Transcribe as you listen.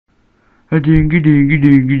A dingy dingy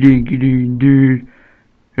dingy dingy ding ding.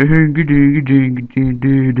 A dingy dingy dingy ding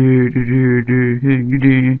ding ding ding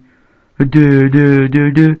ding. A da da da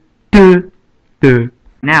da da da.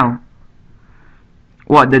 Now,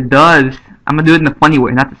 what the does? I'm gonna do it in the funny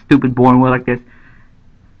way, not the stupid, boring way like this.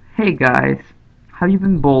 Hey guys, have you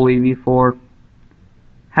been bullied before?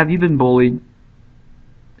 Have you been bullied?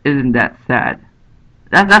 Isn't that sad?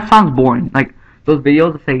 That sounds boring. Like those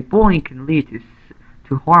videos that say bullying can lead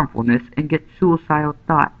to harmfulness and get suicidal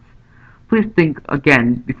thoughts. Please think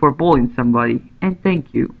again before bullying somebody, and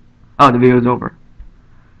thank you. Oh, the video's over.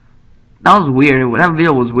 That was weird. That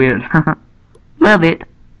video was weird. Love it.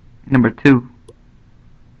 Number 2.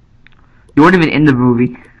 You weren't even in the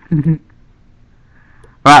movie.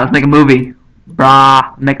 Alright, let's make a movie.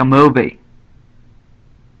 Brah, make a movie.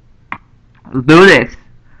 Let's do this.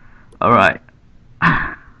 Alright.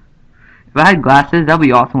 If I had glasses, that'd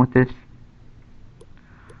be awesome with this.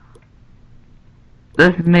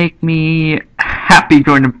 This make me happy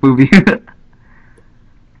during the movie.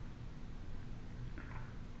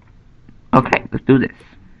 Okay, let's do this.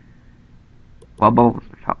 Well, both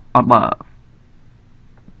above.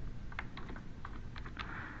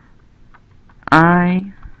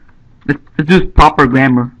 Let's do proper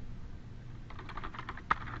grammar.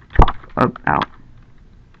 Talk about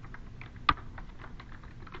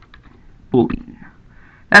bullying.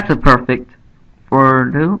 That's a perfect.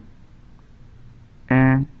 4, 2,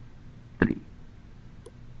 and 3.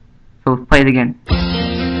 So let's play it again.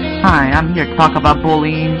 Hi, I'm here to talk about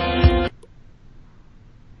bullying.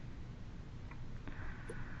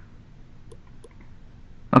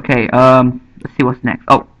 Okay, let's see what's next.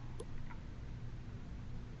 Oh.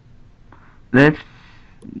 This,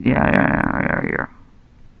 yeah.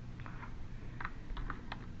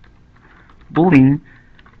 Bullying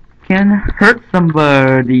can hurt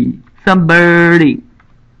somebody.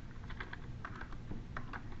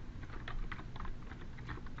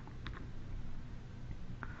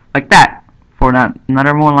 Like that. For that,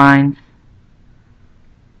 another more lines.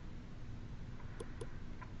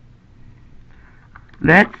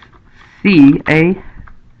 Let's see a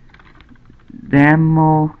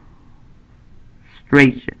demonstration.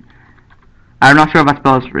 I'm not sure if I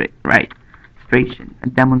spelled it right. A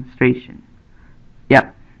demonstration.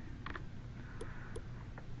 Yep.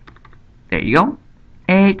 There you go.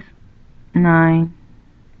 8, 9,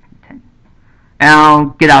 10. And I'll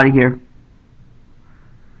get out of here.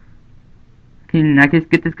 Can I just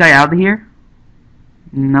get this guy out of here?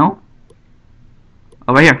 No?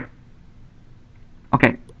 Oh, right here.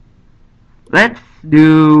 Okay. Let's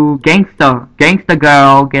do gangsta. Gangsta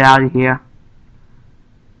girl, get out of here.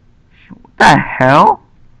 What the hell?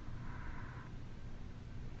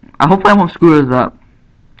 I hope I won't screw this up.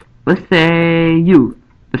 Let's say you,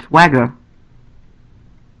 the swagger.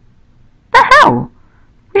 What the hell?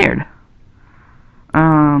 Weird.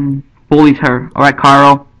 Bullies her. Alright,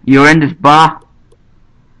 Carl, you're in this bar.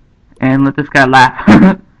 And let this guy laugh.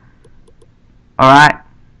 Alright.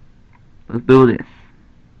 Let's do this.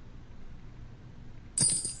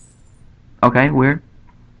 Okay, weird.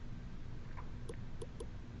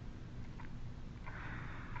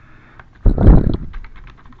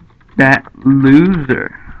 That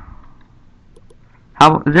loser.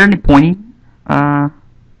 How is there any pointing?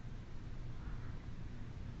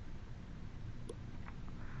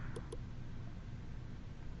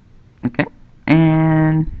 Okay,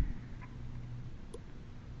 and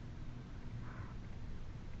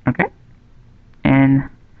okay, and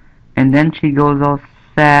then she goes all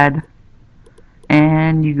sad,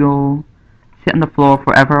 and you go sit on the floor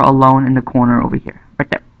forever alone in the corner over here, right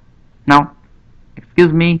there. Now,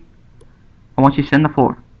 excuse me. I want you to sit on the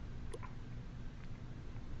floor.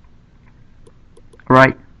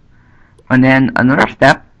 Right. And then another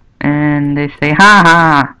step, and they say, ha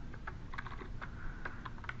ha.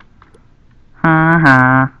 Ha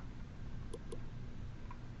ha.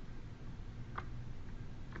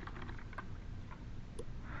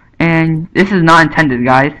 And this is not intended,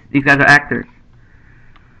 guys. These guys are actors.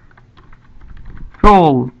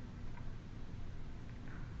 Troll.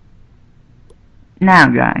 Now,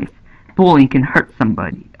 guys. Bullying can hurt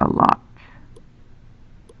somebody a lot.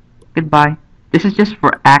 Goodbye. This is just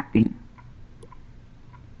for acting.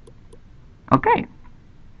 Okay.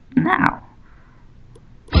 Now.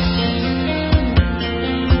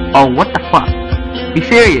 Oh, what the fuck? Be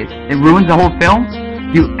serious. It ruins the whole film?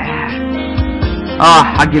 You ass.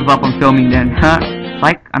 Ah, I give up on filming then. Huh?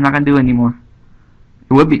 Like, I'm not gonna do it anymore.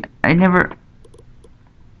 It would be. I never.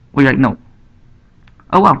 We're like, no.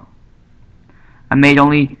 Oh well. I made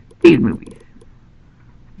only these movies.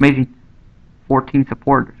 Amazing. 14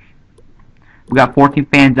 supporters. We got 14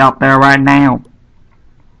 fans out there right now.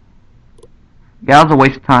 Yeah, that was a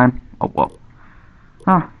waste of time. Oh, whoa.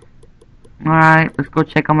 Huh. Alright, let's go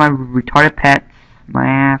check on my retarded pets. My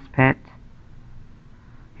ass pet.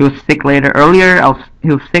 He was sick later. Earlier, he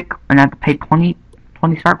was sick and I had to pay 20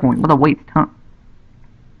 star coins. What a waste, huh?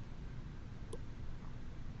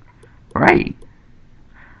 Right.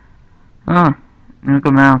 Look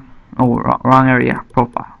at now. Oh, wrong area.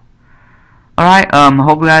 Profile. Alright,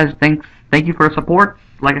 hope you guys, thank you for the support.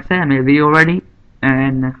 Like I said, I made a video already.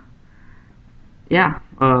 And, yeah,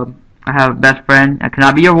 I have a best friend. I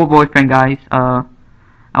cannot be your boyfriend, guys. I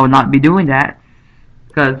would not be doing that.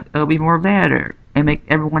 Because it'll be more better. And make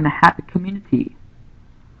everyone a happy community.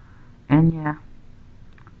 And, yeah.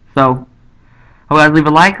 So, hope you guys leave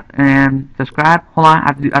a like and subscribe. Hold on,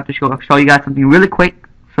 I have to show you guys something really quick.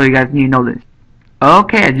 So you guys need to know this.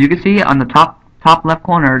 Okay, as you can see on the top left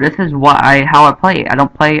corner, this is how I play. I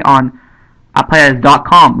don't play on, I play as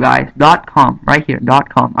 .com, guys. .com, right here,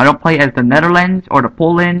 .com. I don't play as the Netherlands or the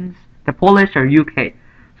Polish or UK.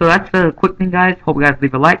 So that's the quick thing, guys. Hope you guys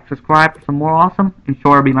leave a like, subscribe for some more awesome, and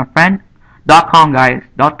sure to be my friend. .com, guys.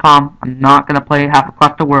 .com. I'm not gonna play half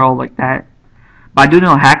across the world like that. But I do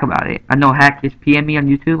know a hack about it. I know a hack. Just PM me on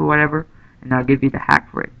YouTube or whatever, and I'll give you the hack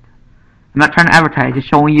for it. I'm not trying to advertise, just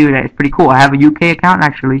showing you that it's pretty cool. I have a UK account,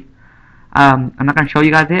 actually. I'm not going to show you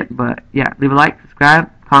guys it, but yeah, leave a like, subscribe,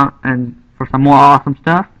 comment, and for some more awesome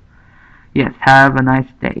stuff. Yes, have a nice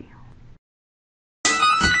day.